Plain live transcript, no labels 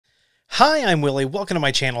Hi, I'm Willie. Welcome to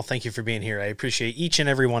my channel. Thank you for being here. I appreciate each and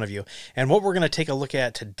every one of you. And what we're going to take a look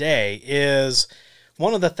at today is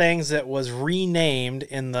one of the things that was renamed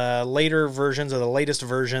in the later versions or the latest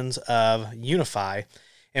versions of UniFi,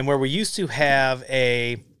 and where we used to have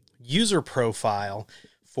a user profile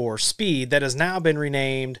for speed that has now been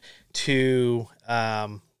renamed to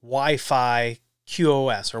Wi-Fi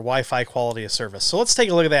QoS, or Wi-Fi quality of service. So let's take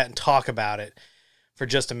a look at that and talk about it for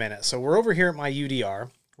just a minute. So we're over here at my UDR.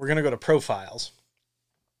 We're going to go to Profiles.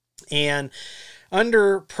 And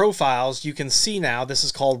under Profiles, you can see now this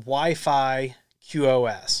is called Wi-Fi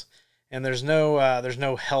QoS. And there's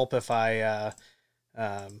no help if I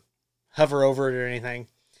hover over it or anything.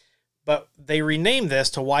 But they renamed this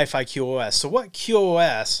to Wi-Fi QoS. So what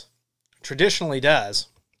QoS traditionally does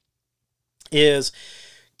is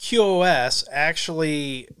QoS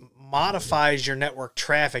actually modifies your network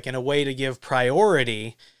traffic in a way to give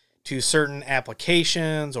priority to certain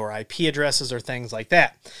applications or IP addresses or things like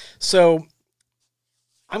that. So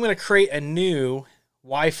I'm going to create a new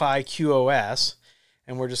Wi-Fi QoS,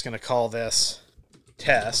 and we're just going to call this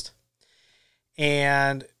test.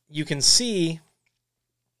 And you can see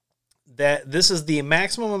that this is the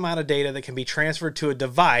maximum amount of data that can be transferred to a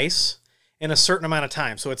device in a certain amount of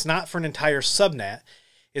time. So it's not for an entire subnet.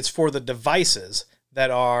 It's for the devices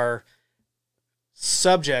that are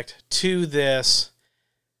subject to this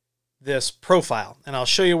profile. And I'll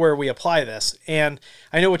show you where we apply this. And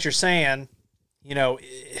I know what you're saying, you know,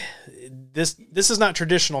 this is not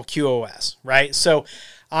traditional QoS, right? So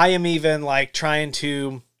I am even like trying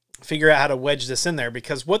to figure out how to wedge this in there,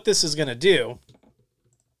 because what this is going to do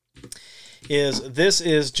is this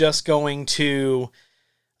is just going to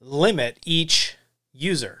limit each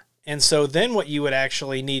user. And so then what you would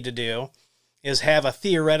actually need to do is have a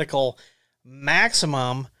theoretical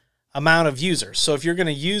maximum amount of users. So if you're going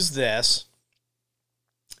to use this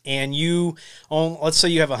and you own, let's say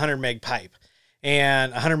you have a 100 meg pipe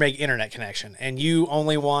and 100 meg internet connection, and you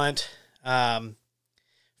only want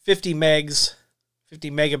 50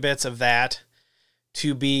 megabits of that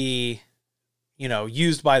to be, you know,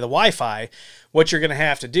 used by the Wi-Fi, what you're going to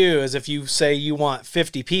have to do is, if you say you want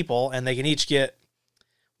 50 people and they can each get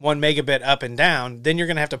 1 megabit up and down, then you're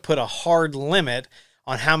going to have to put a hard limit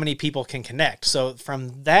on how many people can connect. So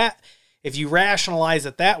from that, if you rationalize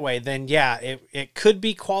it that way, then yeah, it could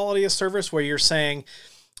be quality of service, where you're saying,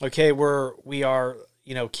 okay, we are,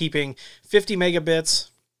 you know, keeping 50 megabits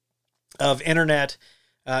of internet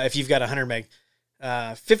if you've got 100 meg,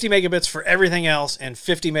 50 megabits for everything else, and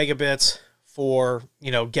 50 megabits for,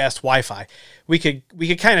 you know, guest Wi-Fi. We could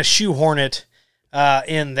kind of shoehorn it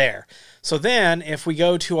in there. So then if we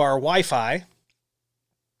go to our Wi-Fi,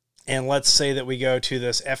 and let's say that we go to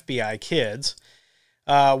this FBI Kids,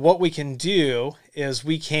 what we can do is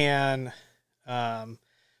we can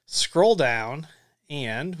scroll down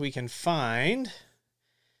and we can find,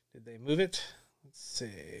 did they move it? Let's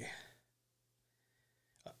see.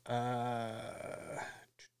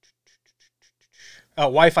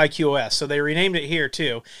 Wi-Fi QoS. So they renamed it here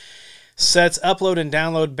too. Sets upload and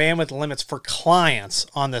download bandwidth limits for clients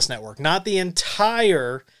on this network, not the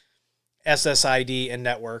entire SSID and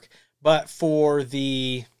network, but for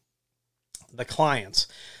the clients.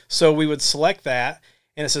 So we would select that,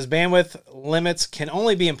 and it says bandwidth limits can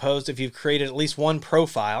only be imposed if you've created at least one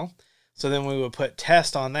profile. So then we would put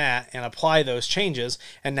test on that and apply those changes,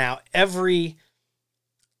 and now every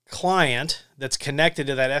client that's connected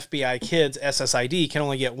to that FBI Kids SSID can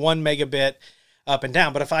only get 1 megabit up and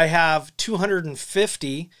down. But if I have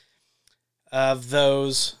 250 of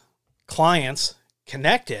those clients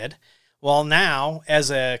connected, well, now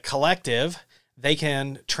as a collective, they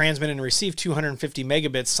can transmit and receive 250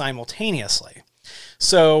 megabits simultaneously.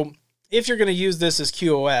 So if you're going to use this as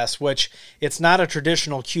QoS, which it's not a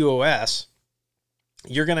traditional QoS,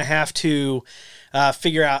 you're going to have to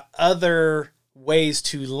figure out other ways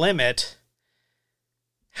to limit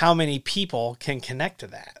how many people can connect to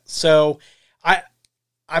that. So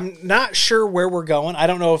I'm not sure where we're going. I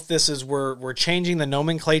don't know if this is we're changing the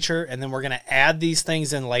nomenclature and then we're going to add these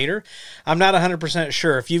things in later. I'm not 100%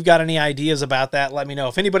 sure. If you've got any ideas about that, let me know.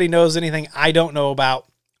 If anybody knows anything I don't know about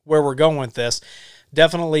where we're going with this,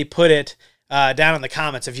 definitely put it down in the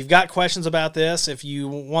comments. If you've got questions about this, if you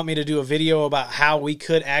want me to do a video about how we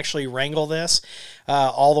could actually wrangle this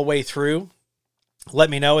all the way through, let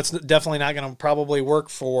me know. It's definitely not going to probably work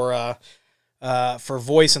for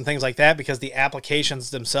voice and things like that, because the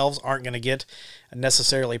applications themselves aren't going to get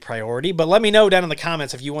necessarily priority. But let me know down in the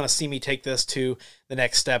comments if you want to see me take this to the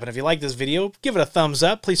next step. And if you like this video, give it a thumbs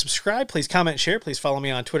up. Please subscribe. Please comment and share. Please follow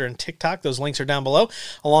me on Twitter and TikTok. Those links are down below,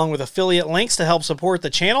 along with affiliate links to help support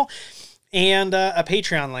the channel. and a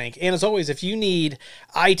Patreon link. And as always, if you need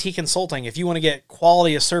IT consulting, if you want to get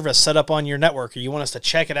quality of service set up on your network, or you want us to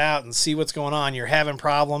check it out and see what's going on, you're having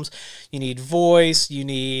problems, you need voice, you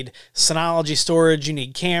need Synology storage, you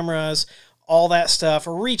need cameras, all that stuff,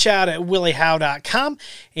 reach out at williehowe.com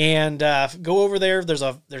and go over there. There's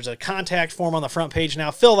a contact form on the front page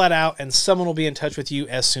now. Fill that out, and someone will be in touch with you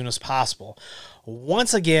as soon as possible.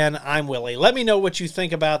 Once again, I'm Willie. Let me know what you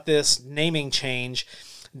think about this naming change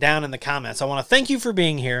down in the comments. I want to thank you for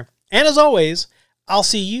being here. And as always, I'll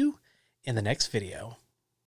see you in the next video.